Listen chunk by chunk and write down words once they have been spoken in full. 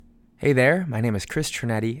Hey there, my name is Chris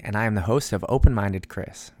Trinetti, and I am the host of Open-Minded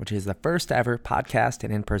Chris, which is the first ever podcast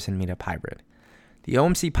and in-person meetup hybrid. The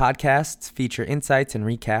OMC podcasts feature insights and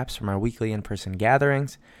recaps from our weekly in-person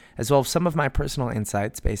gatherings, as well as some of my personal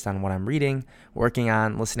insights based on what I'm reading, working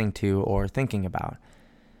on, listening to, or thinking about.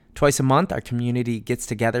 Twice a month, our community gets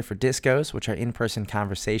together for discos, which are in-person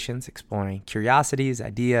conversations exploring curiosities,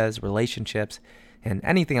 ideas, relationships, and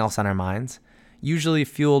anything else on our minds, usually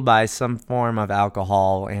fueled by some form of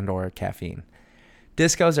alcohol and or caffeine.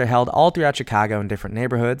 Discos are held all throughout Chicago in different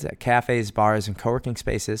neighborhoods, at cafes, bars, and co-working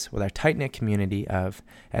spaces with our tight-knit community of,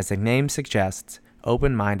 as the name suggests,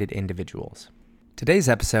 open-minded individuals. Today's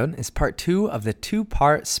episode is part 2 of the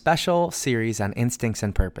 2-part special series on instincts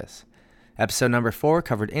and purpose. Episode number 4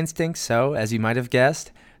 covered instincts, so, as you might have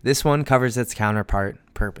guessed, this one covers its counterpart,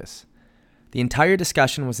 purpose. The entire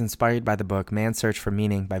discussion was inspired by the book Man's Search for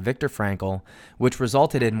Meaning by Viktor Frankl, which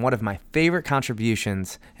resulted in one of my favorite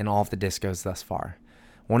contributions in all of the discos thus far.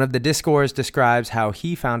 One of the discours describes how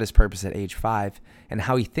he found his purpose at age 5 and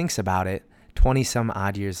how he thinks about it 20-some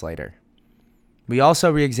odd years later. We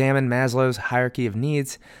also re-examined Maslow's hierarchy of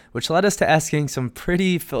needs, which led us to asking some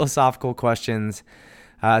pretty philosophical questions,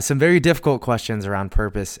 some very difficult questions around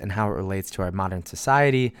purpose and how it relates to our modern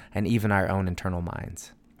society and even our own internal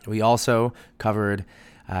minds. We also covered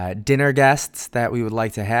dinner guests that we would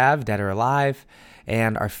like to have, dead or alive,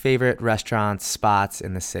 and our favorite restaurants, spots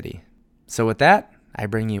in the city. So with that, I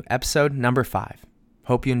bring you episode number 5.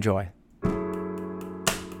 Hope you enjoy.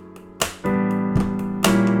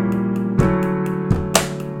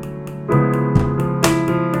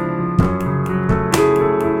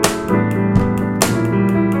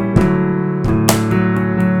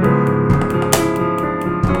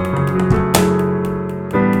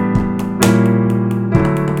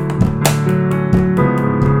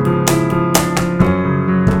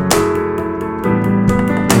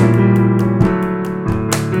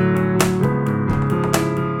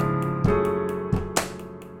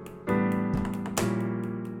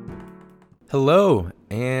 Hello,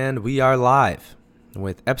 and we are live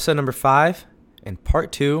with episode number 5 and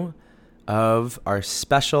part 2 of our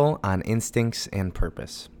special on instincts and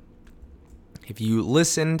purpose. If you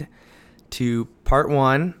listened to part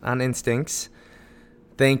 1 on instincts,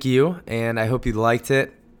 thank you, and I hope you liked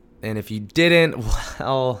it. And if you didn't,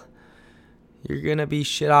 well, you're going to be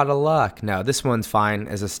shit out of luck. No, this one's fine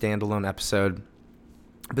as a standalone episode,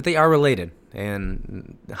 but they are related.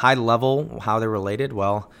 And high level, how they're related,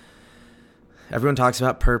 well, everyone talks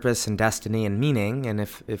about purpose and destiny and meaning, and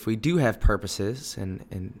if we do have purposes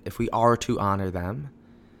and if we are to honor them,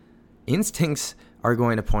 instincts are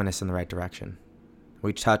going to point us in the right direction.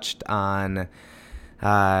 We touched on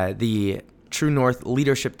the True North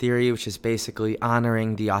leadership theory, which is basically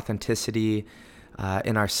honoring the authenticity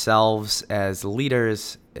in ourselves as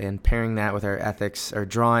leaders and pairing that with our ethics, or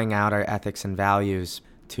drawing out our ethics and values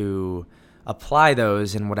to apply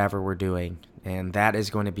those in whatever we're doing. And that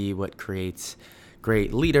is going to be what creates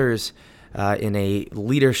great leaders in a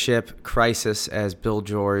leadership crisis, as Bill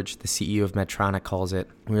George, the CEO of Medtronic, calls it.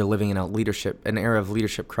 We're living in an era of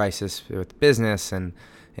leadership crisis with business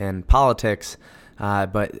and politics,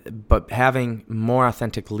 but having more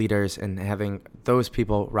authentic leaders and having those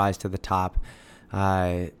people rise to the top,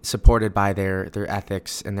 supported by their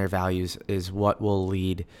ethics and their values, is what will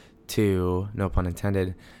lead to, no pun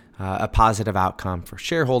intended, a positive outcome for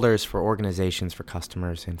shareholders, for organizations, for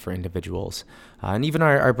customers, and for individuals, and even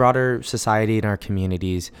our broader society and our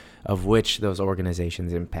communities of which those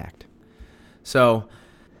organizations impact. So,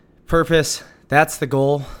 purpose, that's the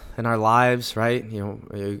goal in our lives, right?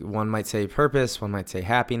 One might say purpose, one might say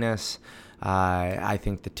happiness. I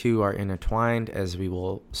think the two are intertwined, as we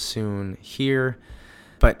will soon hear.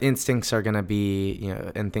 But instincts are going to be,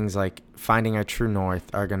 and things like finding our true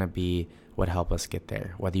north are going to be what help us get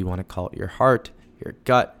there. Whether you want to call it your heart, your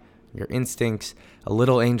gut, your instincts, a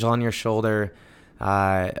little angel on your shoulder,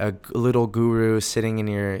 a little guru sitting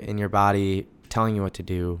in your body telling you what to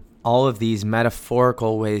do. All of these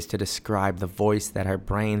metaphorical ways to describe the voice that our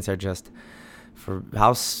brains are just, for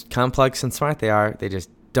how complex and smart they are, they just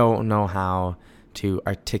don't know how to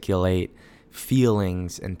articulate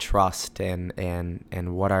feelings and trust and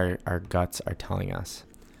what our guts are telling us.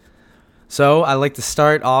 So I like to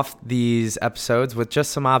start off these episodes with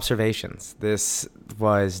just some observations. This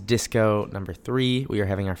was disco number 3. We are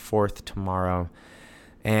having our 4th tomorrow.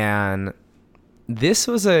 And this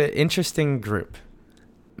was an interesting group.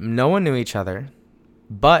 No one knew each other,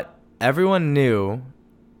 but everyone knew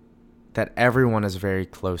that everyone is very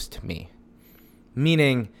close to me.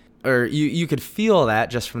 Meaning, or you could feel that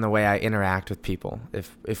just from the way I interact with people.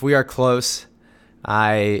 If we are close,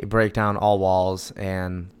 I break down all walls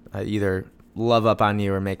and either love up on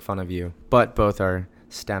you or make fun of you, but both are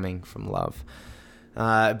stemming from love.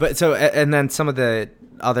 And then some of the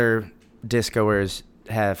other discoers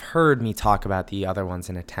have heard me talk about the other ones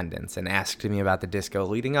in attendance and asked me about the disco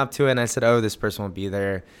leading up to it. And I said, oh, this person will be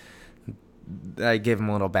there. I gave them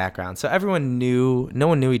a little background. So everyone knew, no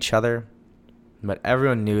one knew each other, but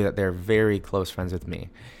everyone knew that they're very close friends with me.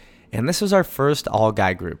 And this was our first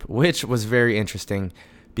all-guy group, which was very interesting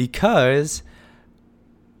because,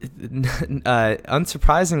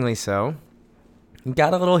 unsurprisingly so, it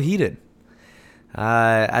got a little heated.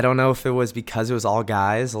 I don't know if it was because it was all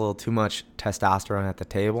guys, a little too much testosterone at the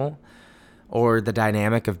table, or the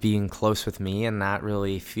dynamic of being close with me and not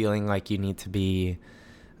really feeling like you need to be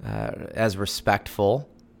as respectful.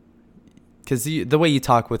 Because the way you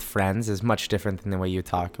talk with friends is much different than the way you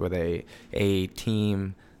talk with a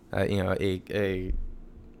team, a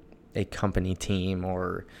company team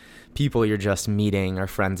or people you're just meeting or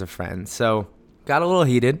friends of friends. So got a little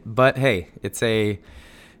heated, but hey,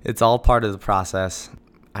 it's all part of the process.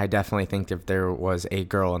 I definitely think if there was a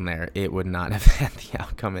girl in there, it would not have had the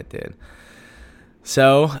outcome it did.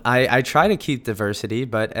 So I try to keep diversity,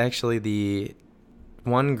 but actually the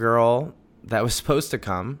one girl that was supposed to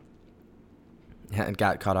come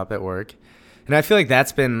got caught up at work. And I feel like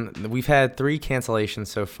we've had 3 cancellations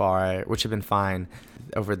so far, which have been fine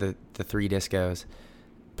over the 3 discos.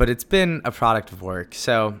 But it's been a product of work.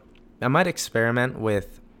 So I might experiment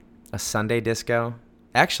with a Sunday disco.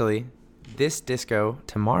 Actually, this disco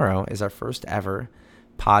tomorrow is our first ever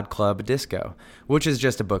Pod Club disco, which is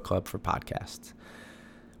just a book club for podcasts,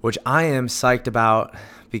 which I am psyched about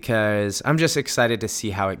because I'm just excited to see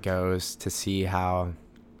how it goes, to see how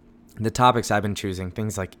the topics I've been choosing,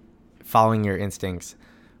 things like following your instincts.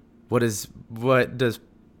 What does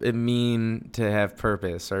it mean to have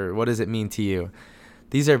purpose, or what does it mean to you?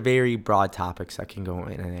 These are very broad topics that can go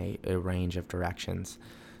in a range of directions.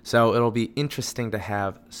 So it'll be interesting to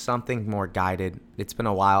have something more guided. It's been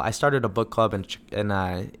a while. I started a book club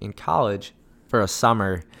in college for a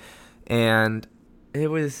summer, and it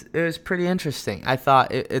was pretty interesting. I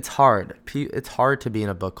thought it's hard. It's hard to be in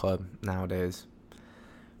a book club nowadays.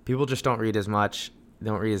 People just don't read as much. They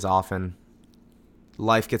don't read as often.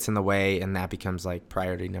 Life gets in the way, and that becomes like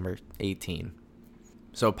priority number 18.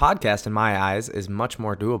 So a podcast, in my eyes, is much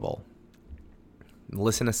more doable.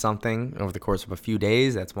 Listen to something over the course of a few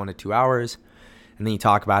days, that's 1 to 2 hours, and then you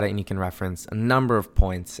talk about it and you can reference a number of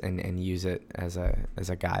points and use it as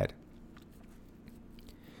a guide.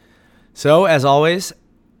 So as always,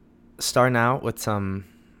 starting out with some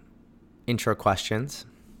intro questions.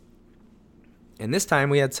 And this time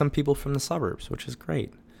we had some people from the suburbs, which is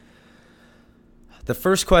great. The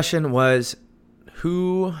first question was,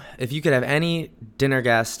 if you could have any dinner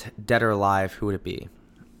guest, dead or alive, who would it be?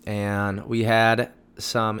 And we had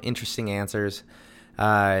some interesting answers.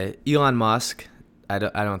 Elon Musk. I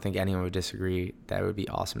don't think anyone would disagree. That would be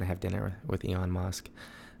awesome to have dinner with Elon Musk.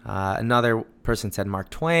 Another person said Mark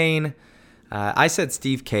Twain. I said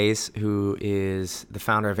Steve Case, who is the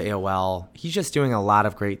founder of AOL. He's just doing a lot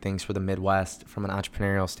of great things for the Midwest from an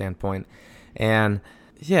entrepreneurial standpoint. And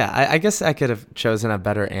yeah, I guess I could have chosen a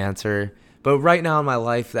better answer. But right now in my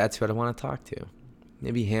life, that's who I want to talk to.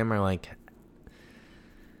 Maybe him or like...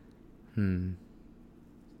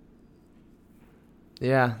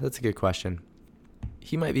 Yeah, that's a good question.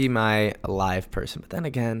 He might be my alive person, but then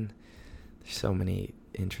again, there's so many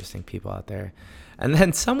interesting people out there. And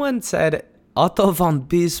then someone said Otto von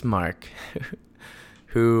Bismarck,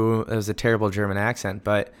 who, it was a terrible German accent,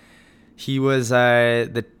 but he was I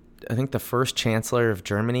think the first chancellor of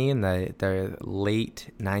Germany in the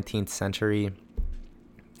late 19th century.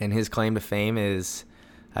 And his claim to fame is,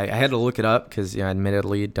 I had to look it up because, I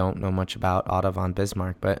admittedly don't know much about Otto von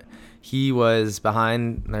Bismarck, but he was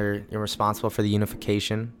responsible for the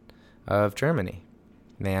unification of Germany,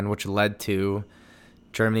 which led to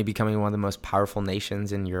Germany becoming one of the most powerful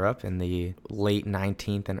nations in Europe in the late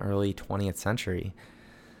 19th and early 20th century.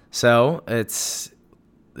 So I'd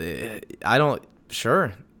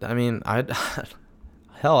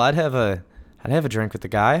have a drink with the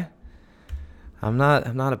guy. I'm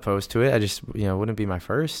not opposed to it. I just, wouldn't be my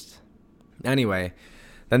first. Anyway,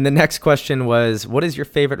 then the next question was, what is your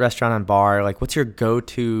favorite restaurant and bar? Like, what's your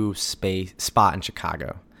go-to spot in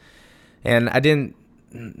Chicago? And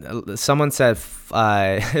someone said,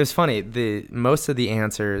 it was funny, most of the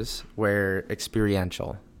answers were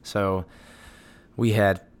experiential. So we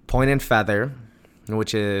had Point and Feather,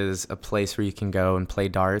 which is a place where you can go and play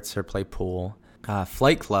darts or play pool.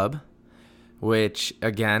 Flight Club, which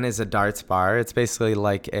again is a darts bar. It's basically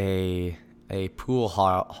like a pool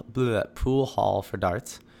hall for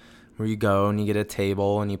darts, where you go and you get a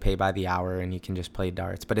table and you pay by the hour and you can just play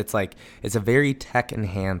darts. But it's a very tech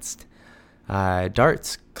enhanced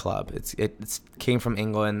darts club. It came from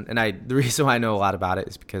England, and the reason why I know a lot about it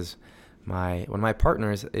is because one of my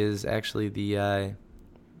partners is actually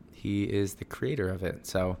he is the creator of it.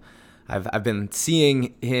 So I've been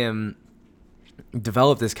seeing him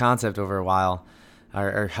develop this concept over a while,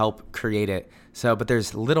 or help create it. So, but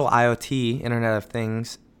there's little IoT, Internet of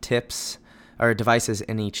Things tips or devices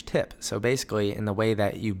in each tip. So basically, in the way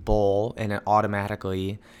that you bowl, and it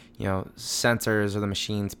automatically, sensors or the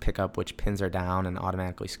machines pick up which pins are down and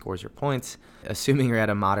automatically scores your points, assuming you're at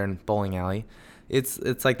a modern bowling alley.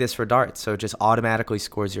 It's like this for darts. So it just automatically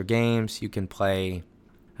scores your games. You can play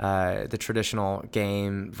the traditional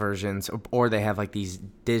game versions, or they have like these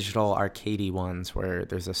digital arcadey ones where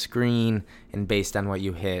there's a screen, and based on what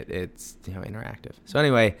you hit, it's interactive. So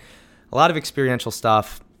anyway, a lot of experiential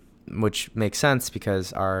stuff, which makes sense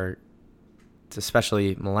because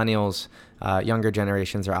especially millennials, younger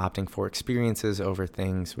generations are opting for experiences over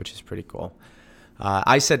things, which is pretty cool.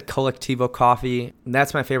 I said Colectivo Coffee.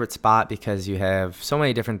 That's my favorite spot because you have so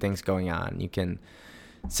many different things going on. You can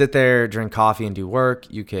sit there, drink coffee, and do work.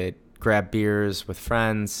 You could grab beers with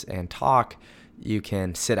friends and talk. You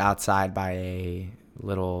can sit outside by a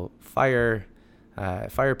little fire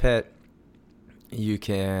pit. You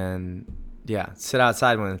can, sit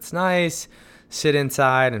outside when it's nice. Sit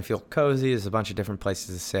inside and feel cozy. There's a bunch of different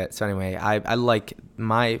places to sit. So anyway, I like,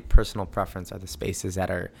 my personal preference are the spaces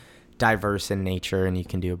that are diverse in nature and you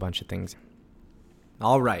can do a bunch of things.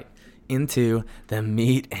 All right, into the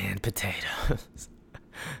meat and potatoes.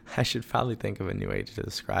 I should probably think of a new way to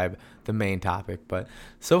describe the main topic, but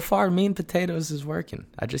so far meat and potatoes is working.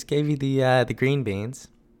 I just gave you the green beans.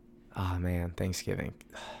 Oh man, Thanksgiving.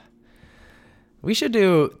 We should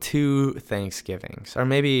do 2 Thanksgivings, or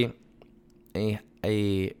maybe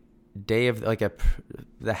a day of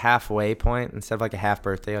the halfway point instead of like a half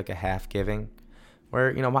birthday, like a half giving,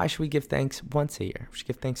 where why should we give thanks once a year? We should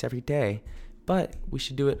give thanks every day, but we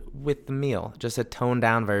should do it with the meal, just a toned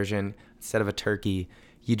down version. Instead of a turkey,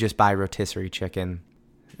 you just buy rotisserie chicken.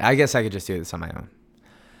 I guess I could just do this on my own.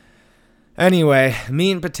 Anyway,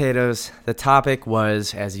 meat and potatoes. The topic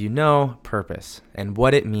was, as you know, purpose and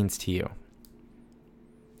what it means to you.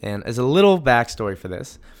 And as a little backstory for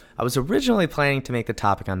this, I was originally planning to make the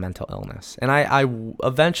topic on mental illness, and I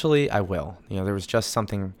eventually will. There was just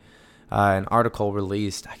something, an article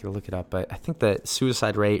released, I could look it up, but I think the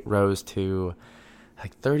suicide rate rose to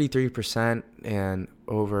like 33% and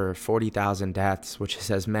over 40,000 deaths, which is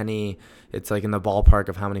as many, it's like in the ballpark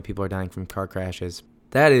of how many people are dying from car crashes.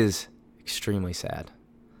 That is extremely sad,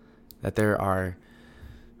 that there are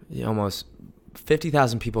almost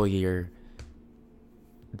 50,000 people a year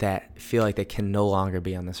that feel like they can no longer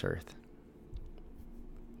be on this earth.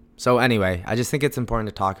 So anyway, I just think it's important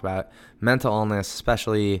to talk about mental illness,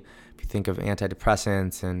 especially if you think of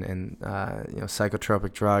antidepressants and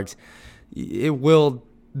psychotropic drugs. It will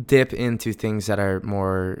dip into things that are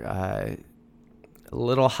more a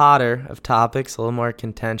little hotter of topics, a little more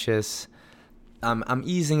contentious. I'm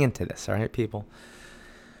easing into this, all right, people?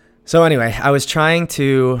 So anyway, I was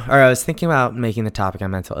thinking about making the topic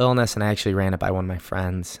on mental illness, and I actually ran it by one of my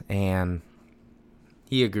friends, and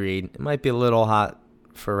he agreed. It might be a little hot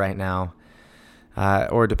for right now,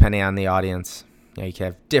 or depending on the audience. You can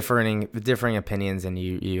have differing opinions, and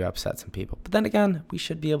you upset some people. But then again, we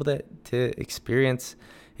should be able to experience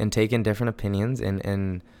and take in different opinions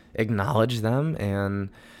and acknowledge them and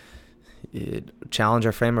challenge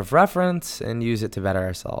our frame of reference and use it to better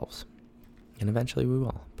ourselves. And eventually we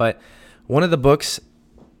will. But one of the books,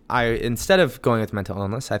 instead of going with mental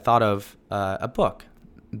illness, I thought of a book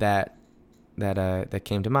that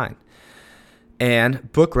came to mind.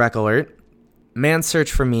 And book rec alert, Man's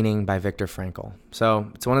Search for Meaning by Viktor Frankl.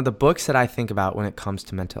 So it's one of the books that I think about when it comes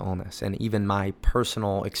to mental illness and even my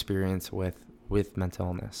personal experience with mental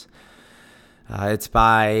illness. It's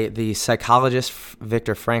by the psychologist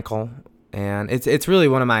Viktor Frankl, and it's really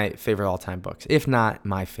one of my favorite all-time books, if not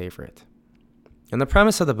my favorite. And the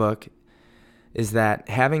premise of the book is that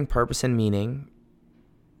having purpose and meaning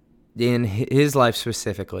in his life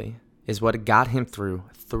specifically is what got him through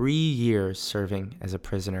 3 years serving as a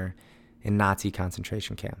prisoner in Nazi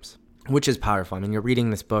concentration camps, which is powerful. I mean, you're reading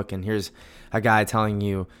this book and here's a guy telling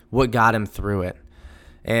you what got him through it.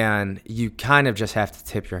 And you kind of just have to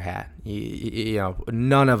tip your hat.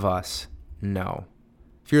 None of us know.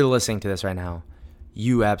 If you're listening to this right now,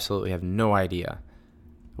 you absolutely have no idea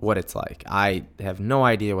what it's like. I have no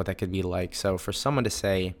idea what that could be like. So for someone to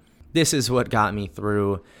say, this is what got me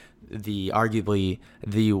through arguably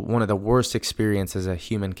one of the worst experiences a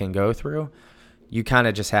human can go through, you kind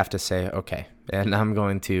of just have to say, okay, and I'm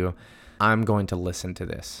going to listen to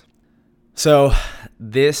this. So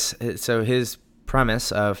his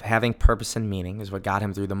premise of having purpose and meaning is what got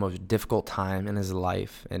him through the most difficult time in his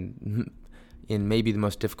life, and in maybe the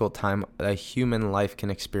most difficult time a human life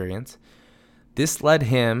can experience. This led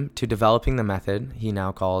him to developing the method he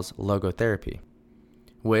now calls logotherapy,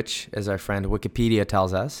 which, as our friend Wikipedia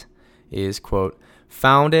tells us, is, quote,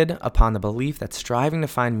 founded upon the belief that striving to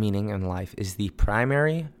find meaning in life is the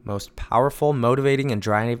primary, most powerful, motivating, and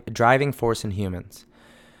driving force in humans,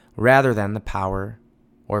 rather than power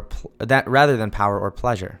or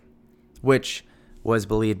pleasure, which was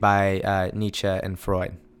believed by Nietzsche and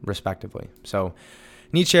Freud, respectively. So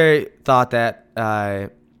Nietzsche thought that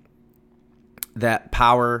that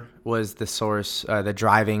power was the source, the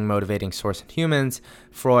driving, motivating source in humans.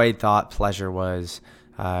 Freud thought pleasure was,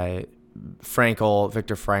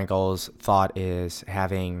 Viktor Frankl's thought is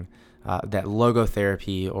having that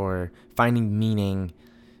logotherapy or finding meaning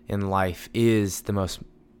in life is the most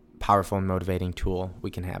powerful and motivating tool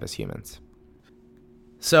we can have as humans.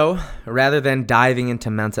 So rather than diving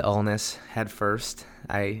into mental illness head first,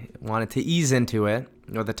 I wanted to ease into it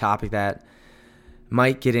with a topic that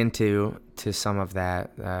might get into some of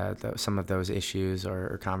that, some of those issues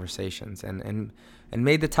or conversations, and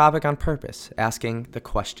made the topic on purpose, asking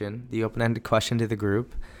the open-ended question to the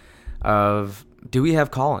group of, do we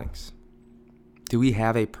have callings? Do we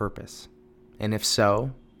have a purpose? And if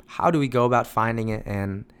so, how do we go about finding it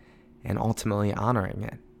and ultimately honoring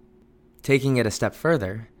it? Taking it a step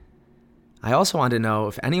further, I also want to know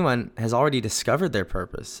if anyone has already discovered their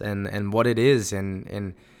purpose and what it is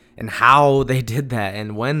and how they did that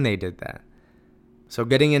and when they did that. So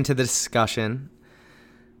getting into the discussion,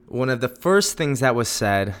 one of the first things that was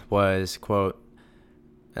said was, quote,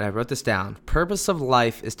 and I wrote this down, purpose of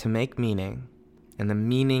life is to make meaning, and the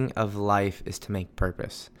meaning of life is to make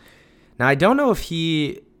purpose. Now, I don't know if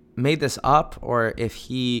he made this up or if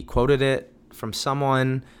he quoted it from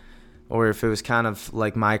someone or if it was kind of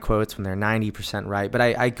like my quotes when they're 90% right, but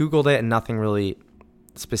I Googled it and nothing really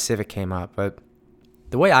specific came up. But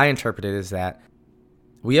the way I interpret it is that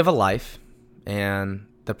we have a life, and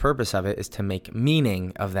the purpose of it is to make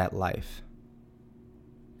meaning of that life.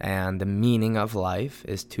 And the meaning of life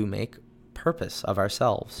is to make purpose of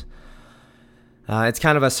ourselves. It's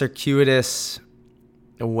kind of a circuitous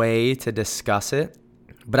way to discuss it,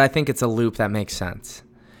 but I think it's a loop that makes sense.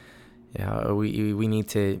 You know, we need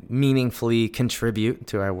to meaningfully contribute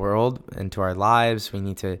to our world and to our lives. We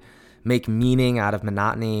need to make meaning out of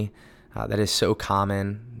monotony that is so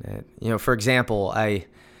common. For example, I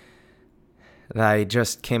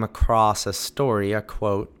just came across a story, a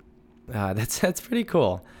quote that's pretty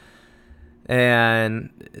cool. And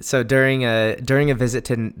so during a visit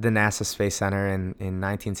to the NASA Space Center in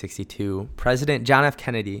 1962, President John F.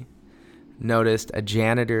 Kennedy noticed a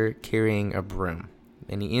janitor carrying a broom.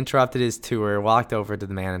 And he interrupted his tour, walked over to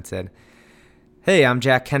the man and said, "Hey, I'm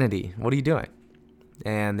Jack Kennedy. What are you doing?"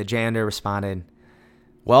 And the janitor responded,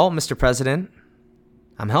 "Well, Mr. President,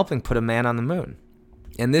 I'm helping put a man on the moon."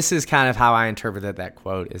 And this is kind of how I interpreted that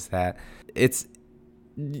quote, is that it's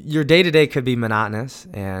your day-to-day could be monotonous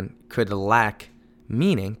and could lack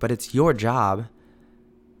meaning, but it's your job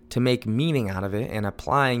to make meaning out of it and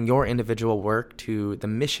applying your individual work to the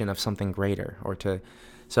mission of something greater,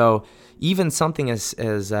 so even something as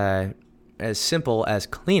simple as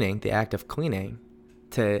cleaning, the act of cleaning,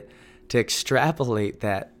 to extrapolate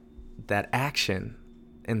that action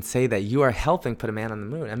and say that you are helping put a man on the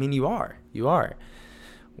moon. I mean, you are.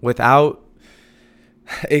 Without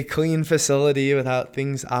a clean facility, without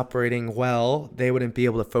things operating well, they wouldn't be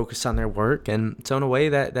able to focus on their work. And so in a way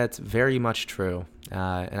that's very much true.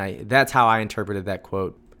 That's how I interpreted that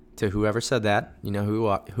quote. To whoever said that, you know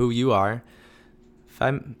who you are. If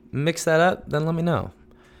I mix that up, then let me know.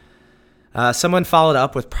 Someone followed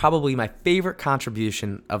up with probably my favorite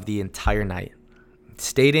contribution of the entire night,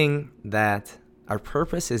 stating that our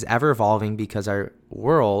purpose is ever evolving because our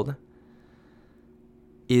world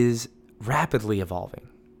is rapidly evolving.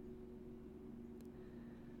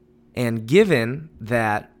 And given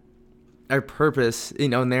that our purpose,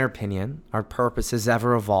 in their opinion, our purpose is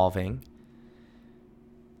ever evolving,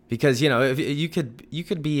 because, if you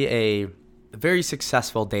could be a very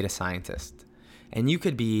successful data scientist and you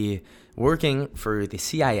could be working for the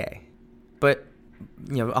CIA, but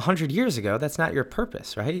 100 years ago, that's not your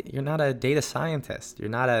purpose, right? You're not a data scientist. You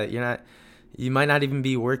might not even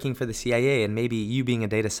be working for the CIA, and maybe you being a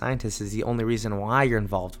data scientist is the only reason why you're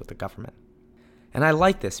involved with the government. And I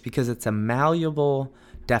like this because it's a malleable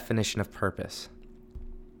definition of purpose.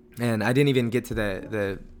 And I didn't even get to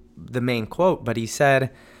the main quote, but he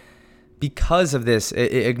said, because of this,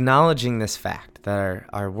 acknowledging this fact that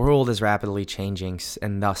our world is rapidly changing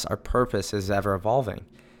and thus our purpose is ever evolving.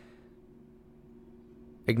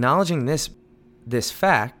 Acknowledging this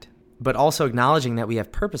fact, but also acknowledging that we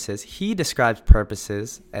have purposes, he describes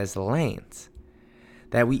purposes as lanes,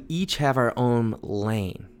 that we each have our own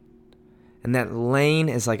lane. And that lane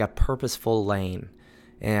is like a purposeful lane.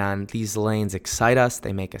 And these lanes excite us,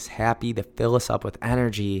 they make us happy, they fill us up with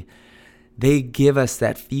energy. They give us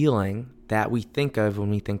that feeling that we think of when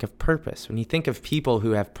we think of purpose. When you think of people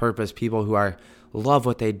who have purpose, people who love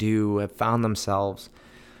what they do, have found themselves,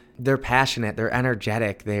 they're passionate, they're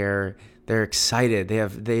energetic, they're excited,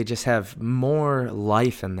 they just have more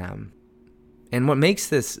life in them. And what makes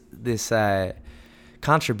this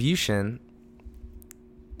contribution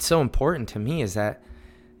so important to me is that,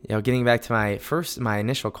 getting back to my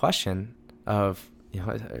initial question of,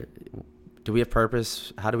 do we have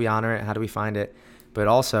purpose? How do we honor it? How do we find it? But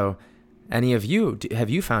also, any of you, have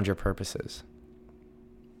you found your purposes?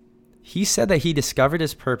 He said that he discovered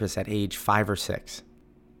his purpose at age 5 or 6,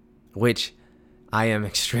 which I am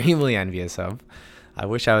extremely envious of. I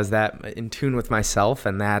wish I was that in tune with myself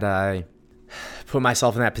and that I put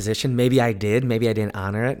myself in that position. Maybe I did. Maybe I didn't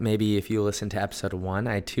honor it. Maybe if you listen to episode 1,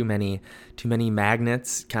 I had too many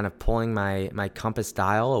magnets kind of pulling my compass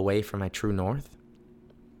dial away from my true north.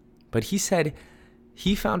 But he said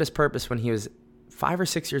he found his purpose when he was 5 or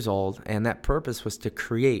 6 years old, and that purpose was to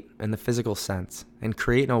create in the physical sense and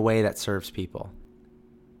create in a way that serves people.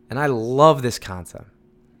 And I love this concept.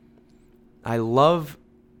 First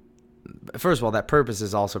of all, that purpose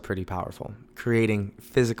is also pretty powerful. Creating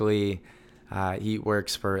physically, he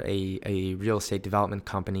works for a real estate development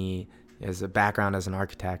company, has a background as an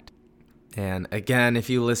architect. And again, if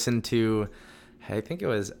you listen to, I think it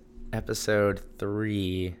was episode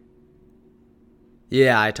 3.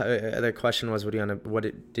 Yeah, the question was, what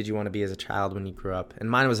did you want to be as a child when you grew up? And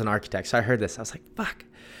mine was an architect. So I heard this. I was like, fuck.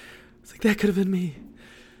 I was like, that could have been me.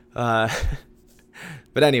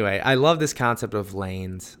 But anyway, I love this concept of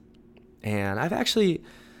lanes. And I've actually,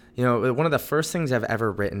 one of the first things I've ever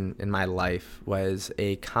written in my life was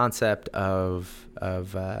a concept of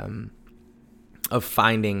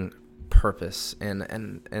finding purpose.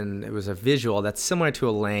 And it was a visual that's similar to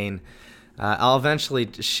a lane. I'll eventually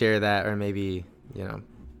share that, or maybe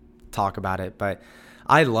talk about it, but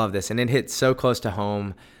I love this, and it hit so close to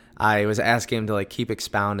home. I was asking him to keep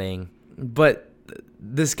expounding, but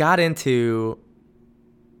this got into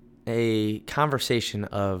a conversation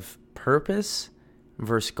of purpose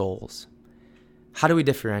versus goals. How do we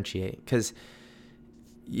differentiate? Because,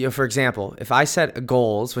 for example, if I set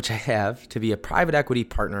goals, which I have, to be a private equity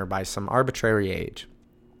partner by some arbitrary age,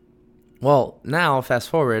 well, now fast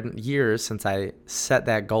forward years since I set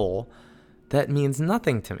that goal, that means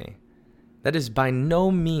nothing to me. That is by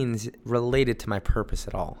no means related to my purpose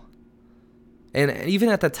at all. And even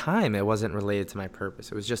at the time, it wasn't related to my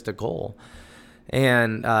purpose. It was just a goal.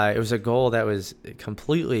 And it was a goal that was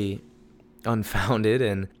completely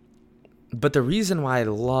unfounded. But the reason why I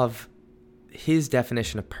love his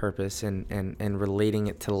definition of purpose and relating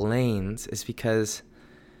it to lanes is because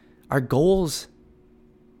our goals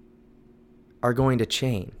are going to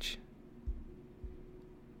change.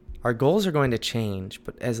 Our goals are going to change,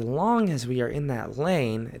 but as long as we are in that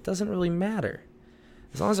lane, it doesn't really matter.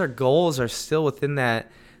 As long as our goals are still within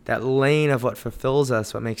that lane of what fulfills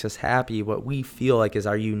us, what makes us happy, what we feel like is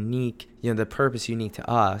our unique, the purpose unique to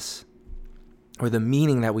us, or the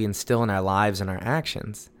meaning that we instill in our lives and our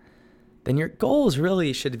actions, then your goals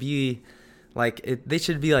really should be they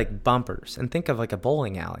should be like bumpers. And think of like a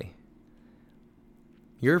bowling alley.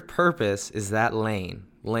 Your purpose is that lane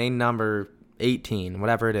number 18,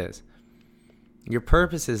 whatever it is. Your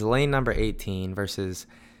purpose is lane number 18 versus,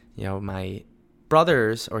 my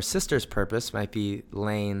brother's or sister's purpose might be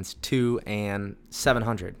lanes 2 and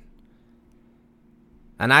 700.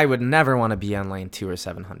 And I would never want to be on lane 2 or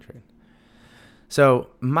 700.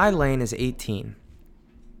 So my lane is 18.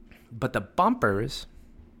 But the bumpers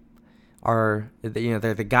are,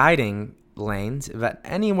 they're the guiding lanes, but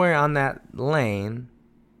anywhere on that lane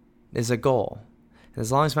is a goal. And as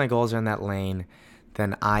long as my goals are in that lane,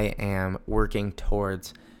 then I am working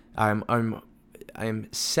towards, I'm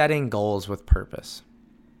setting goals with purpose.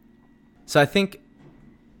 So I think,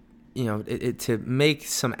 to make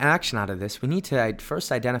some action out of this, we need to first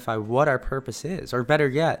identify what our purpose is, or better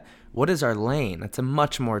yet, what is our lane? That's a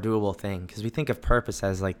much more doable thing, because we think of purpose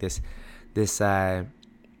as like this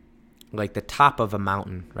like the top of a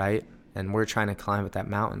mountain, right? And we're trying to climb up that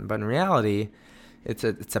mountain, but in reality, it's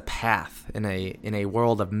a path in a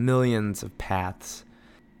world of millions of paths.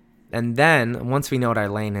 And then once we know what our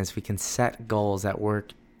lane is, we can set goals that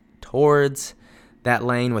work towards that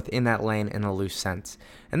lane, within that lane, in a loose sense.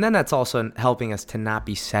 And then that's also helping us to not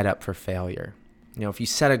be set up for failure. If you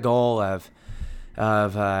set a goal of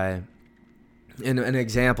in an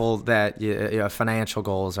example that financial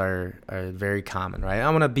goals are very common, right? I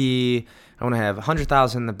want to have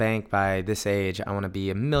 100,000 in the bank by this age. I want to be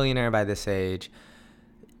a millionaire by this age.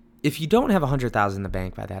 If you don't have 100,000 in the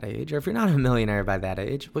bank by that age, or if you're not a millionaire by that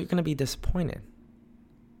age, well, you're going to be disappointed.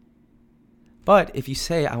 But if you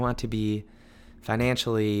say, I want to be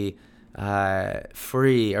financially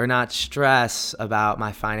free or not stress about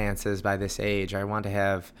my finances by this age, or I want to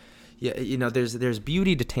have, there's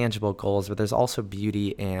beauty to tangible goals, but there's also beauty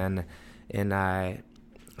in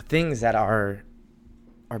things that are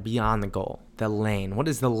beyond the goal. The lane. What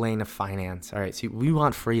is the lane of finance? All right, so we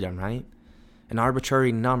want freedom, right? An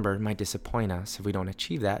arbitrary number might disappoint us if we don't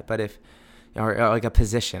achieve that. But or like a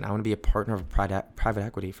position, I want to be a partner of a private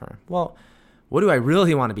equity firm. Well, what do I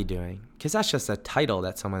really want to be doing? Because that's just a title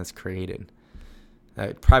that someone has created.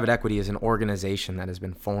 Private equity is an organization that has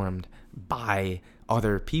been formed by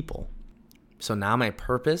other people. So now my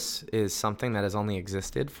purpose is something that has only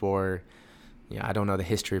existed for, I don't know the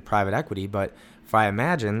history of private equity, but if I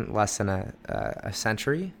imagine less than a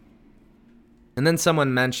century. And then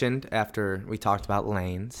someone mentioned, after we talked about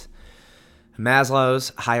lanes,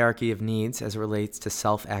 Maslow's hierarchy of needs as it relates to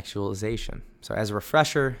self-actualization. So as a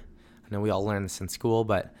refresher, I know we all learned this in school,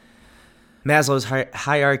 but Maslow's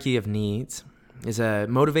hierarchy of needs is a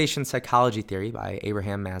motivation psychology theory by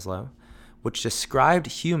Abraham Maslow, which described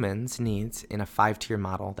humans' needs in a 5-tier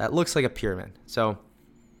model that looks like a pyramid. So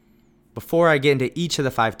before I get into each of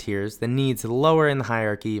the 5 tiers, the needs lower in the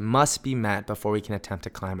hierarchy must be met before we can attempt to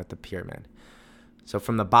climb up the pyramid. So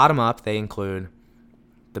from the bottom up, they include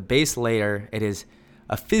the base layer. It is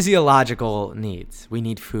a physiological needs. We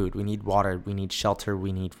need food, we need water, we need shelter,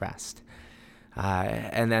 we need rest.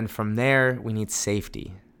 And then from there, we need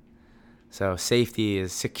safety. So safety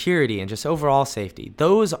is security and just overall safety.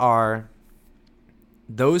 Those are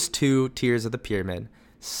those 2 tiers of the pyramid,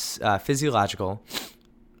 physiological.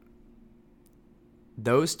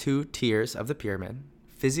 Those 2 tiers of the pyramid,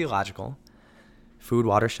 physiological, food,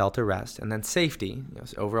 water, shelter, rest, and then safety,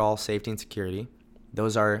 so overall safety and security.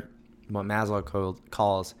 Those are what Maslow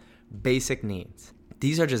calls basic needs.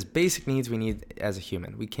 These are just basic needs we need as a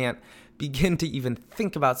human. We can't begin to even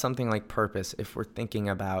think about something like purpose if we're thinking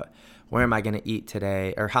about where am I going to eat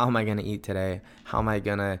today, or how am I going to eat today? How am I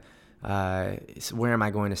going to, where am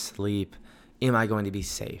I going to sleep? Am I going to be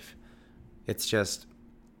safe? It's just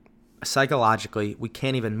psychologically, we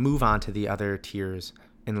can't even move on to the other tiers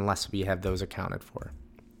unless we have those accounted for.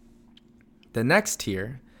 The next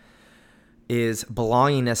tier is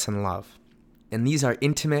belongingness and love. And these are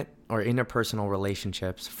intimate or interpersonal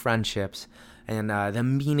relationships, friendships, and the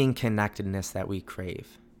meaning connectedness that we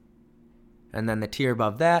crave. And then the tier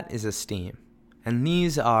above that is esteem. And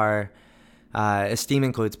these are, esteem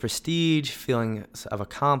includes prestige, feelings of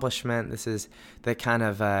accomplishment. This is the kind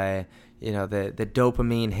of, the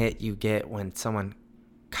dopamine hit you get when someone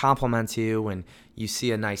compliments you, when you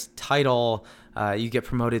see a nice title, you get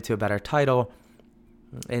promoted to a better title.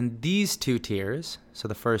 And these 2 tiers, so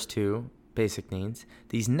the first 2 basic needs,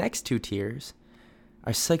 these next 2 tiers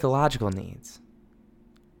are psychological needs.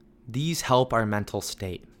 These help our mental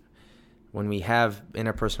state. When we have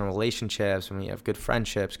interpersonal relationships, when we have good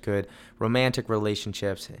friendships, good romantic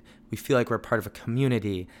relationships, we feel like we're part of a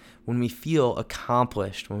community. When we feel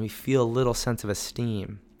accomplished, when we feel a little sense of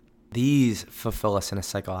esteem, these fulfill us in a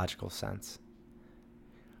psychological sense.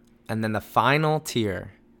 And then the final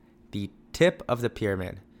tier, the tip of the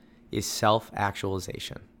pyramid, is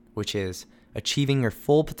self-actualization, which is achieving your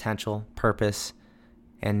full potential, purpose,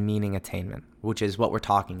 and meaning attainment, which is what we're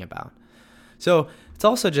talking about. So it's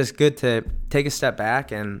also just good to take a step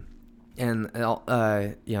back and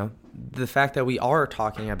the fact that we are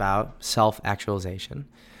talking about self-actualization,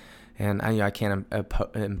 and I can't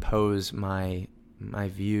impose my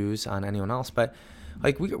views on anyone else, but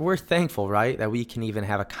like we're thankful, right, that we can even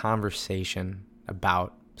have a conversation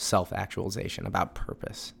about self-actualization, about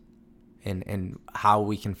purpose, and how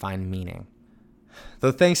we can find meaning.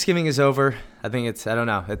 Though Thanksgiving is over, I think it's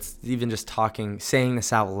even just saying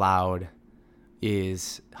this out loud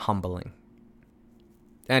is humbling.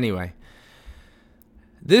 Anyway,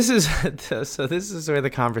 this is where the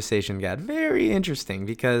conversation got very interesting,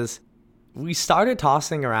 because we started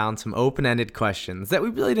tossing around some open-ended questions that we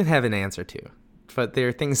really didn't have an answer to. But there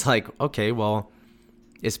are things like, okay, well,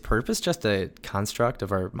 is purpose just a construct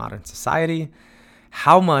of our modern society?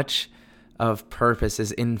 How much of purpose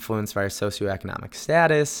is influenced by our socioeconomic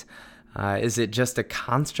status? Is it just a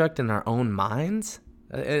construct in our own minds?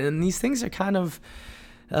 And these things are kind of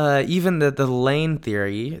even the lane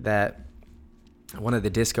theory that one of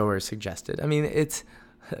the discoers suggested. I mean,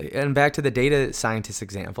 and back to the data scientist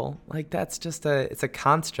example, like that's just it's a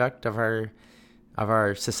construct of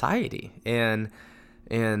our society, and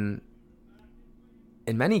in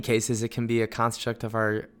many cases it can be a construct of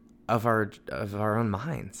our own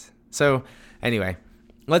minds. So anyway,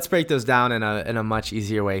 let's break those down in a much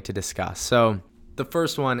easier way to discuss. So the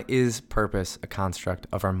first one is purpose, a construct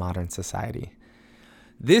of our modern society.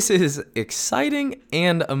 This is exciting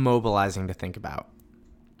and immobilizing to think about.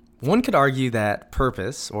 One could argue that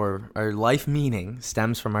purpose or our life meaning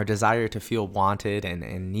stems from our desire to feel wanted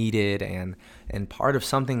and needed and part of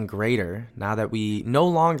something greater now that we no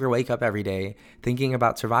longer wake up every day thinking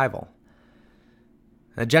about survival.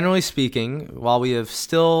 Generally speaking, while we have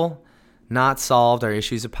still not solved our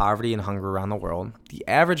issues of poverty and hunger around the world, the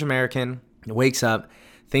average American wakes up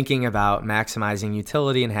thinking about maximizing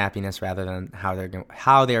utility and happiness rather than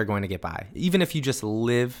how they are going to get by. Even if you just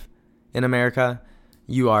live in America,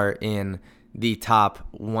 you are in the top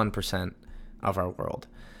 1% of our world.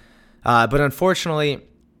 But unfortunately,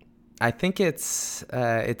 I think it's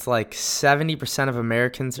like 70% of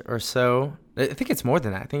Americans or so. I think it's more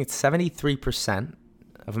than that. I think it's 73%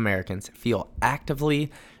 of Americans feel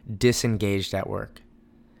actively disengaged at work.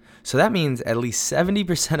 So that means at least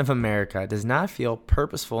 70% of America does not feel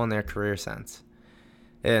purposeful in their career sense.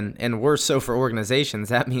 And worse so for organizations,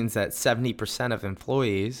 that means that 70% of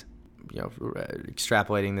employees,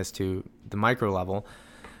 extrapolating this to the micro level,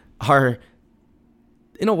 are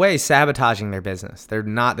in a way sabotaging their business. They're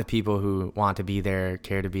not the people who want to be there,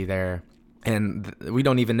 care to be there. And we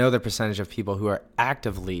don't even know the percentage of people who are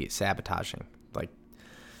actively sabotaging, like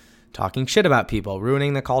talking shit about people,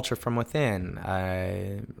 ruining the culture from within,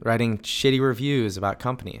 writing shitty reviews about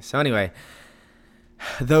companies. So anyway,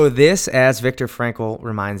 though this, as Viktor Frankl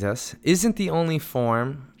reminds us, isn't the only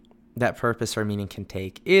form that purpose or meaning can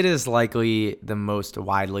take, it is likely the most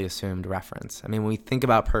widely assumed reference. I mean, when we think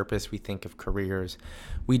about purpose, we think of careers.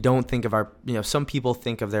 We don't think of some people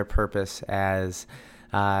think of their purpose as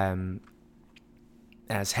having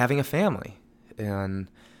a family. And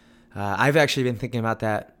I've actually been thinking about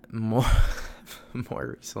that more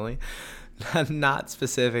recently, not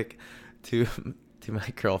specific to my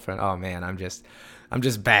girlfriend. Oh man, I'm just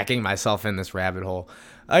backing myself in this rabbit hole.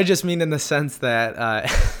 I just mean in the sense that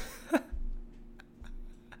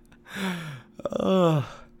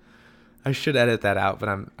I should edit that out, but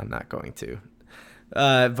I'm not going to.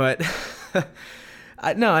 But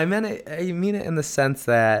I mean it in the sense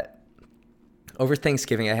that over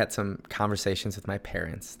Thanksgiving I had some conversations with my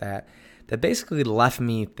parents that basically left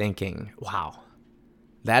me thinking, wow,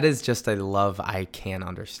 that is just a love I can't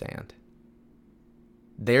understand.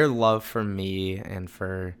 Their love for me and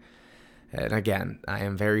again, I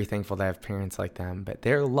am very thankful to have parents like them, but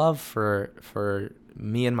their love for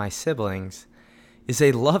me and my siblings is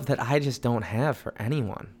a love that I just don't have for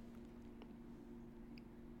anyone.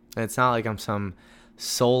 And it's not like I'm some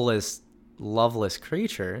soulless, loveless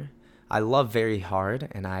creature. I love very hard,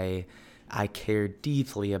 and I care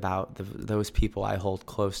deeply about those people I hold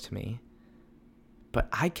close to me. But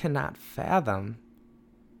I cannot fathom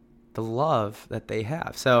the love that they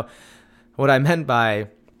have. So what I meant by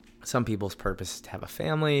some people's purpose is to have a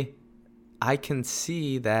family, I can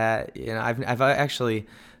see that, I've actually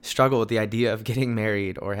struggled with the idea of getting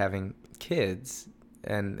married or having kids,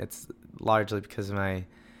 and it's largely because of my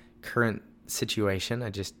current situation.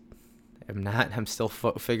 I'm still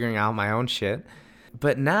figuring out my own shit.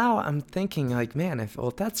 But now I'm thinking like, man, if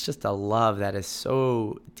that's just a love that is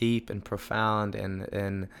so deep and profound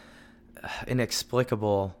and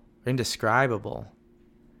inexplicable, indescribable,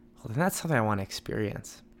 well, then that's something I want to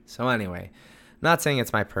experience. So anyway, I'm not saying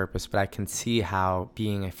it's my purpose, but I can see how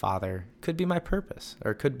being a father could be my purpose,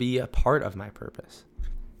 or could be a part of my purpose.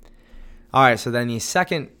 All right, so then the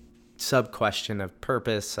second sub-question of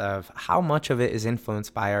purpose, of how much of it is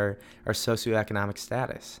influenced by our socioeconomic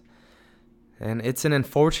status. And it's an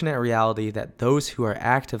unfortunate reality that those who are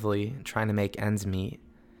actively trying to make ends meet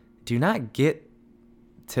do not get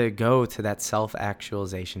to go to that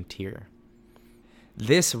self-actualization tier.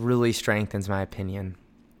 This really strengthens my opinion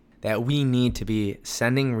that we need to be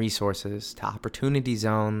sending resources to opportunity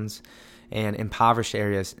zones and impoverished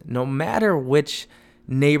areas, no matter which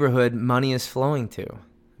neighborhood money is flowing to. I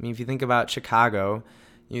mean, if you think about Chicago,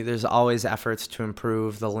 there's always efforts to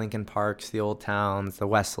improve the Lincoln Parks, the Old Towns, the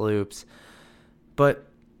West Loops. But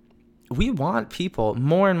we want people,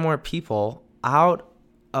 more and more people, out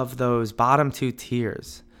of those bottom two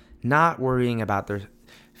tiers, not worrying about their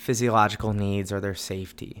physiological needs or their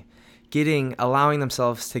safety, allowing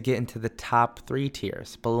themselves to get into the top 3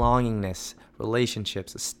 tiers: belongingness,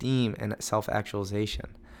 relationships, esteem, and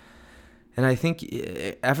self-actualization. And I think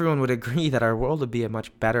everyone would agree that our world would be a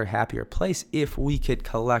much better, happier place if we could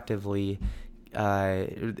collectively,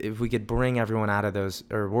 if we could bring everyone out of those,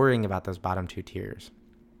 or worrying about those bottom 2 tiers.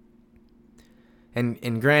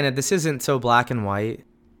 And granted, this isn't so black and white.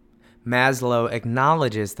 Maslow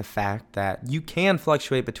acknowledges the fact that you can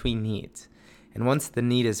fluctuate between needs. And once the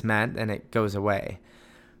need is met, then it goes away.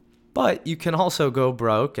 But you can also go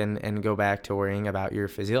broke and go back to worrying about your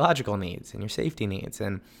physiological needs and your safety needs.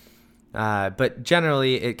 But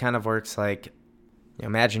generally, it kind of works like,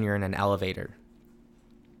 imagine you're in an elevator.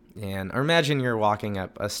 Or imagine you're walking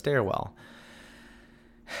up a stairwell.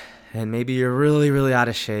 And maybe you're really, really out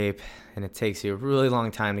of shape, and it takes you a really long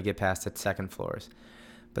time to get past the second floors.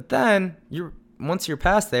 But then once you're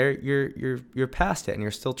past there, you're past it, and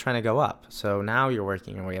you're still trying to go up. So now you're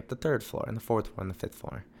working your way up the 3rd floor, and the 4th floor, and the 5th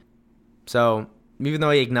floor. So even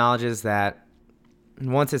though he acknowledges that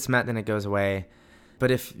once it's met, then it goes away.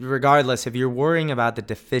 But regardless, if you're worrying about the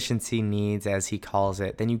deficiency needs, as he calls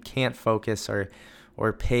it, then you can't focus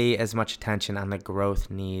or pay as much attention on the growth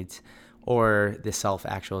needs or the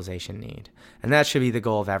self-actualization need. And that should be the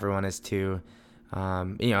goal of everyone, is to,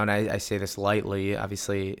 and I say this lightly,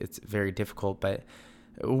 obviously it's very difficult, but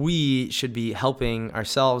we should be helping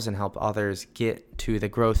ourselves and help others get to the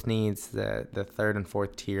growth needs, the 3rd and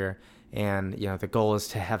 4th tier. And, the goal is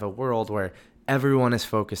to have a world where everyone is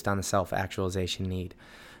focused on the self-actualization need.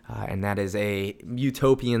 And that is a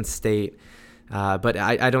utopian state. But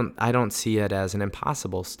I don't see it as an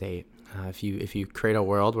impossible state. If you create a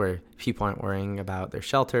world where people aren't worrying about their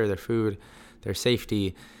shelter, their food, their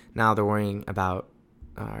safety, now they're worrying about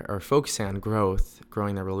or focusing on growth,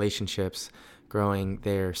 growing their relationships, growing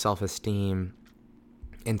their self-esteem,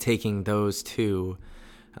 and taking those two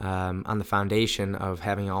on the foundation of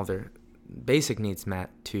having all their basic needs met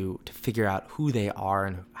to figure out who they are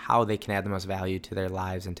and how they can add the most value to their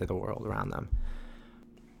lives and to the world around them.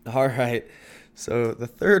 All right. So the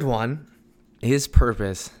 3rd one, is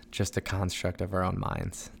purpose just a construct of our own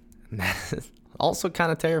minds? And that is also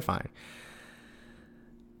kind of terrifying.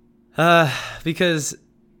 Because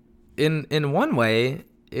in one way,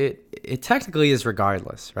 it technically is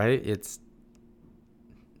regardless, right?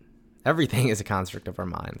 Everything is a construct of our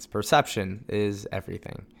minds. Perception is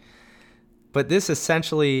everything. But this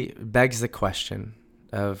essentially begs the question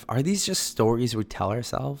of, are these just stories we tell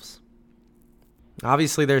ourselves?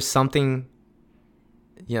 Obviously, there's something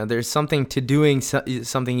to doing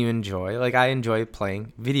something you enjoy. Like, I enjoy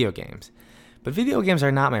playing video games. But video games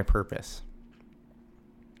are not my purpose.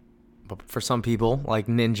 But for some people, like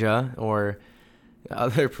Ninja or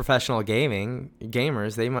other professional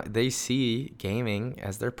gamers, they see gaming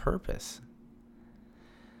as their purpose.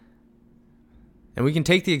 And we can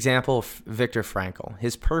take the example of Viktor Frankl.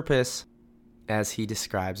 His purpose, as he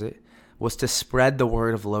describes it, was to spread the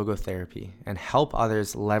word of logotherapy and help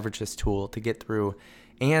others leverage this tool to get through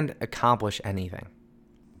and accomplish anything.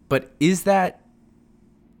 But is that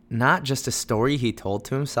not just a story he told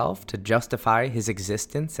to himself to justify his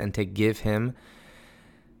existence and to give him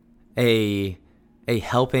a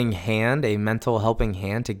helping hand, a mental helping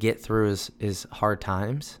hand to get through his hard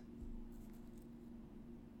times?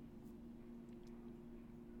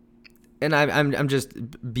 And I'm just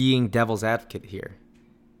being devil's advocate here.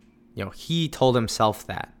 He told himself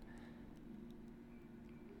that.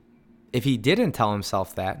 If he didn't tell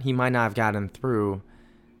himself that, he might not have gotten through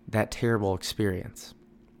that terrible experience.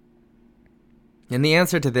 And the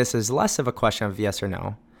answer to this is less of a question of yes or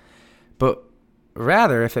no, but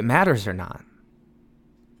rather if it matters or not.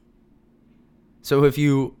 So if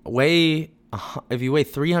you weigh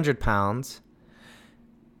 300 pounds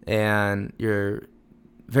and you're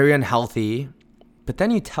very unhealthy, but then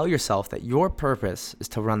you tell yourself that your purpose is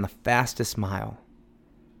to run the fastest mile.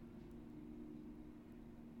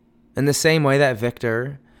 In the same way that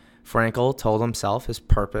Viktor Frankl told himself his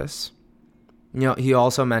purpose, he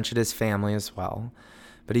also mentioned his family as well.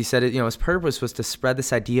 But he said, his purpose was to spread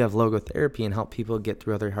this idea of logotherapy and help people get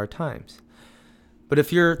through other hard times. But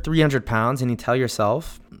if you're 300 pounds and you tell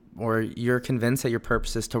yourself, or you're convinced that your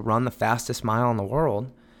purpose is to run the fastest mile in the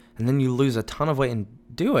world, and then you lose a ton of weight and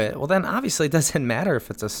do it, well, then obviously it doesn't matter if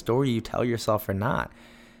it's a story you tell yourself or not,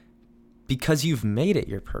 because you've made it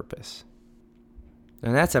your purpose.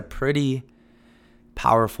 And that's a pretty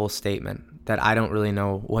powerful statement that I don't really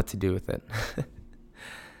know what to do with it.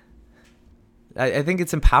 I think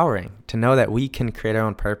it's empowering to know that we can create our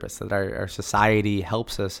own purpose, that our society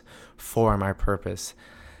helps us form our purpose.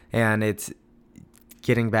 And it's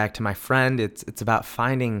getting back to my friend, it's about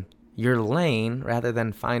finding your lane rather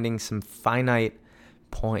than finding some finite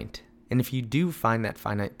point. And if you do find that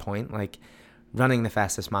finite point, like running the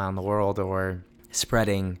fastest mile in the world or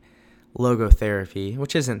spreading logotherapy,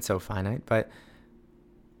 which isn't so finite, but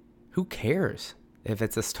who cares if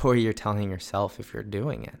it's a story you're telling yourself if you're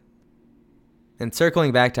doing it? And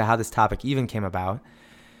circling back to how this topic even came about,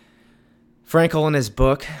 Frankl in his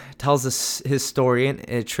book tells us his story and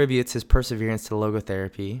attributes his perseverance to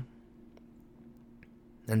logotherapy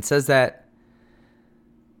and says that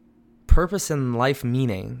purpose and life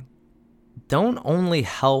meaning don't only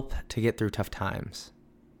help to get through tough times,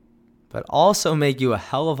 but also make you a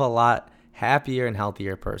hell of a lot happier and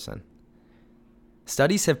healthier person.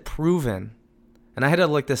 Studies have proven, and I had to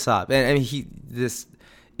look this up, and this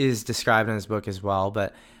is described in his book as well,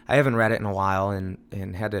 but I haven't read it in a while and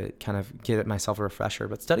had to kind of give myself a refresher.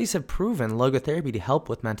 But studies have proven logotherapy to help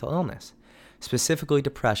with mental illness, specifically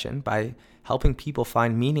depression, by helping people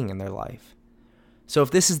find meaning in their life. So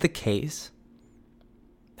if this is the case,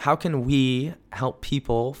 how can we help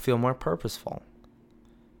people feel more purposeful?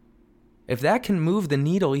 If that can move the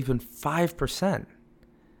needle even 5%,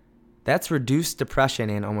 that's reduced depression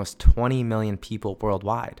in almost 20 million people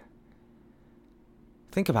worldwide.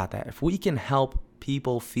 Think about that. If we can help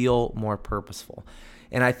people feel more purposeful,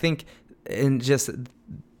 and I think in just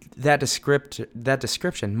that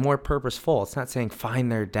description, more purposeful, it's not saying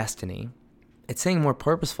find their destiny. It's saying more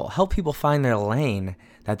purposeful. Help people find their lane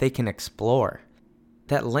that they can explore.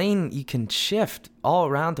 That lane, you can shift all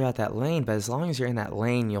around throughout that lane, but as long as you're in that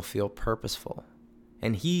lane, you'll feel purposeful.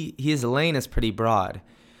 And his lane is pretty broad,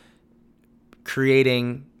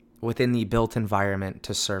 creating within the built environment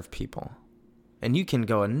to serve people. And you can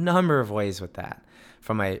go a number of ways with that.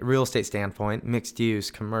 From a real estate standpoint, mixed use,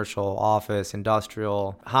 commercial, office,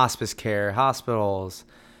 industrial, hospice care, hospitals,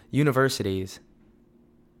 universities.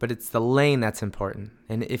 But it's the lane that's important.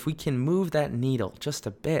 And if we can move that needle just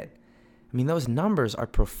a bit, I mean, those numbers are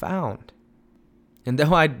profound. And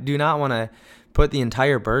though I do not want to put the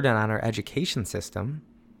entire burden on our education system,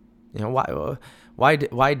 why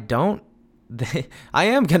don't they? I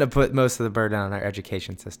am going to put most of the burden on our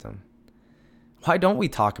education system. Why don't we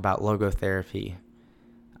talk about logotherapy?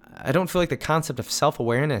 I don't feel like the concept of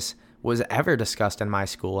self-awareness was ever discussed in my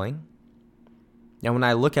schooling. Now, when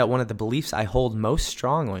I look at one of the beliefs I hold most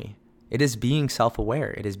strongly, it is being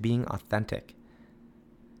self-aware. It is being authentic.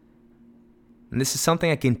 And this is something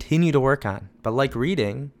I continue to work on. But like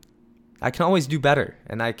reading, I can always do better.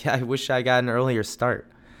 And I wish I got an earlier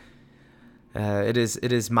start. It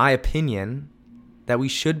is my opinion that we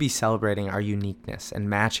should be celebrating our uniqueness and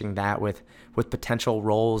matching that with potential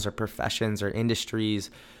roles or professions or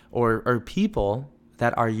industries or people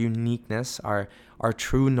that our uniqueness, our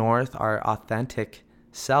true north, our authentic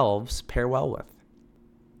selves pair well with.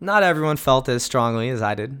 Not everyone felt as strongly as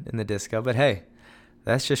I did in the disco, but hey,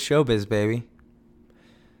 that's just showbiz, baby.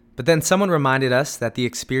 But then someone reminded us that the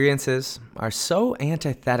experiences are so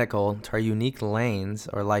antithetical to our unique lanes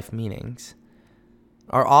or life meanings,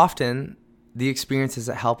 are often the experiences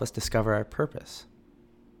that help us discover our purpose.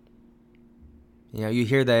 You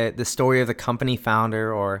hear the story of the company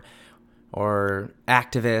founder or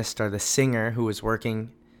activist or the singer who was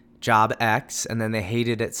working job X and then they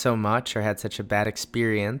hated it so much or had such a bad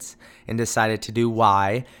experience and decided to do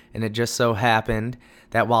Y, and it just so happened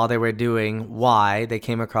that while they were doing Y, they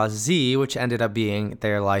came across Z, which ended up being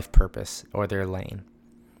their life purpose or their lane.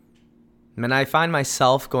 And I find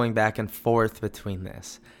myself going back and forth between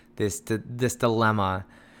this dilemma.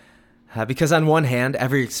 Because on one hand,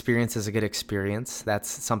 every experience is a good experience. That's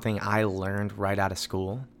something I learned right out of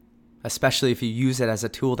school, especially if you use it as a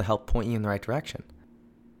tool to help point you in the right direction.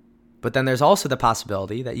 But then there's also the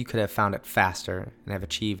possibility that you could have found it faster and have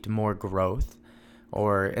achieved more growth,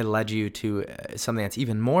 or it led you to something that's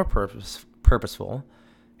even more purposeful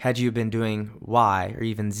had you been doing Y or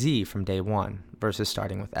even Z from day one versus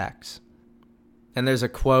starting with X. And there's a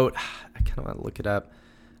quote, I kind of want to look it up.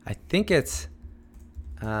 I think it's,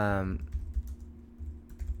 I'm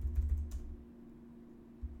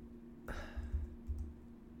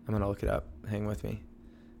going to look it up. Hang with me.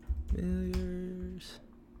 Failures.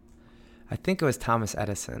 I think it was Thomas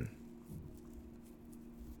Edison.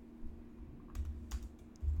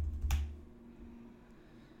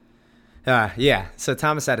 So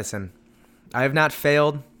Thomas Edison. I have not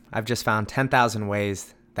failed. I've just found 10,000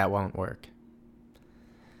 ways that won't work.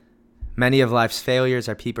 Many of life's failures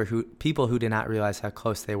are people who did not realize how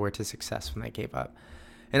close they were to success when they gave up.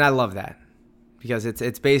 And I love that because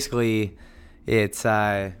it's basically it's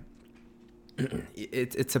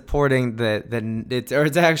supporting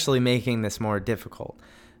it's actually making this more difficult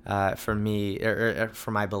for me, or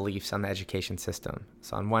for my beliefs on the education system.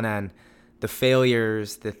 So on one end, the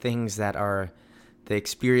failures, the things that are the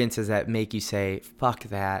experiences that make you say, fuck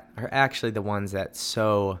that, are actually the ones that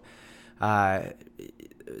so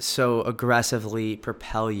aggressively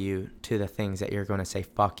propel you to the things that you're going to say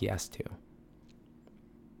fuck yes to.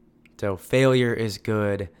 So failure is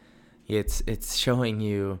good. It's showing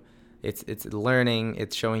you, it's learning,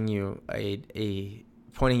 it's showing you a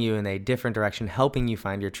pointing you in a different direction, helping you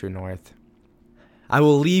find your true north. I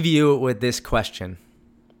will leave you with this question.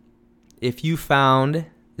 If you found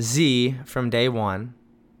Z from day one,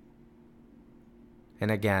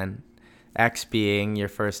 and again, X being your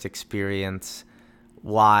first experience,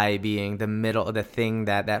 Y being the middle, the thing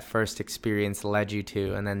that first experience led you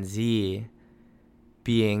to, and then Z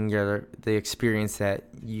being the experience that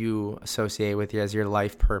you associate with you as your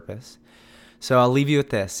life purpose. So I'll leave you with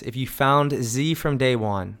this. If you found Z from day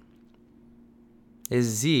one, is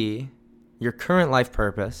Z your current life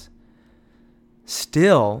purpose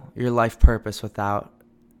still your life purpose without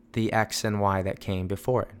the X and Y that came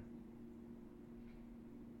before it?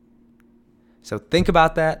 So think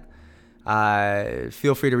about that.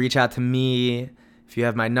 Feel free to reach out to me. If you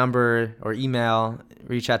have my number or email,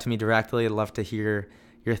 reach out to me directly. I'd love to hear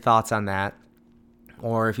your thoughts on that.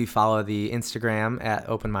 Or if you follow the Instagram at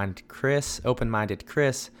open-minded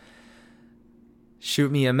Chris,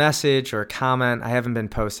 shoot me a message or a comment. I haven't been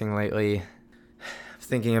posting lately. I'm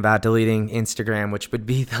thinking about deleting Instagram, which would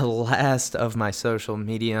be the last of my social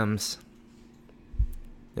mediums.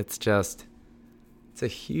 It's a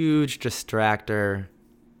huge distractor.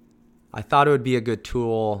 I thought it would be a good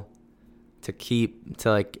tool to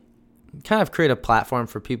kind of create a platform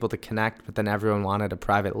for people to connect, but then everyone wanted a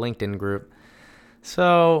private LinkedIn group.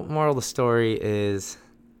 So, moral of the story is,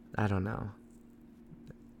 I don't know,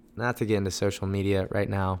 not to get into social media right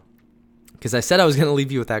now, because I said I was going to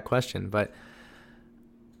leave you with that question, but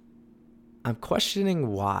I'm questioning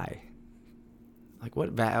why. Like, what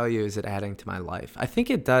value is it adding to my life? I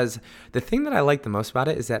think it does. The thing that I like the most about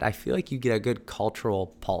it is that I feel like you get a good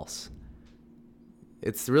cultural pulse.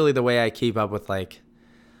 It's really the way I keep up with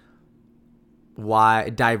why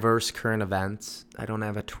diverse current events. I don't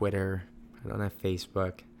have a Twitter. I don't have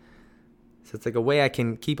Facebook. So it's like a way I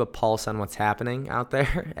can keep a pulse on what's happening out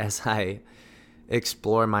there as I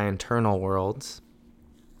explore my internal worlds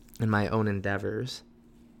and my own endeavors.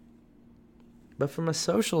 But from a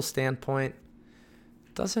social standpoint,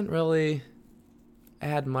 it doesn't really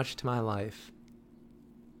add much to my life.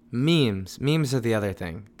 Memes are the other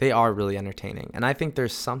thing. They are really entertaining. And I think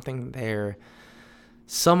there's something there.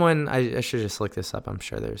 I should just look this up. I'm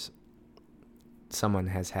sure someone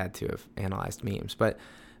has had to have analyzed memes. But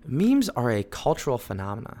memes are a cultural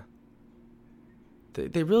phenomena.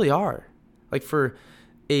 They really are. Like, for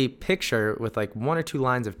a picture with one or two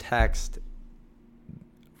lines of text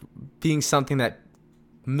being something that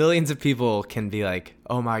millions of people can be like,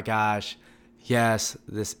 oh my gosh, yes,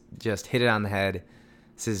 this just hit it on the head.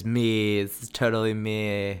 This is me. This is totally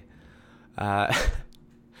me. But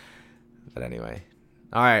anyway.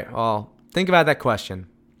 All right. Well, think about that question.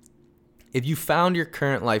 If you found your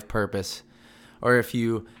current life purpose, or if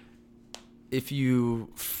you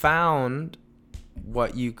found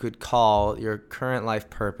what you could call your current life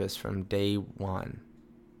purpose from day one,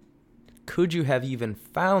 could you have even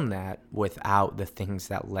found that without the things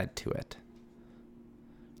that led to it?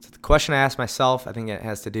 So the question I ask myself, I think it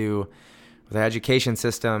has to do with the education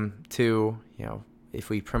system too. If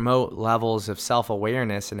we promote levels of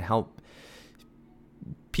self-awareness and help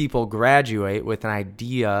people graduate with an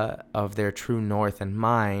idea of their true north in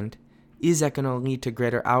mind, is that going to lead to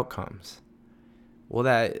greater outcomes? Or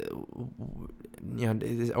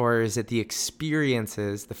is it the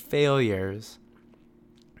experiences, the failures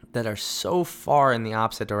that are so far in the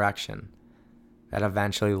opposite direction that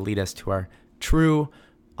eventually lead us to our true,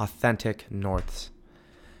 authentic norths?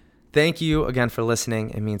 Thank you again for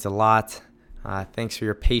listening. It means a lot. Thanks for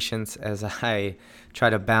your patience as I try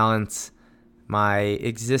to balance my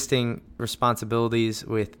existing responsibilities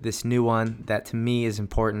with this new one that to me is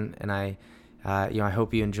important, and I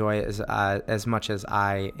hope you enjoy it as much as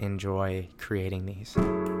I enjoy creating these.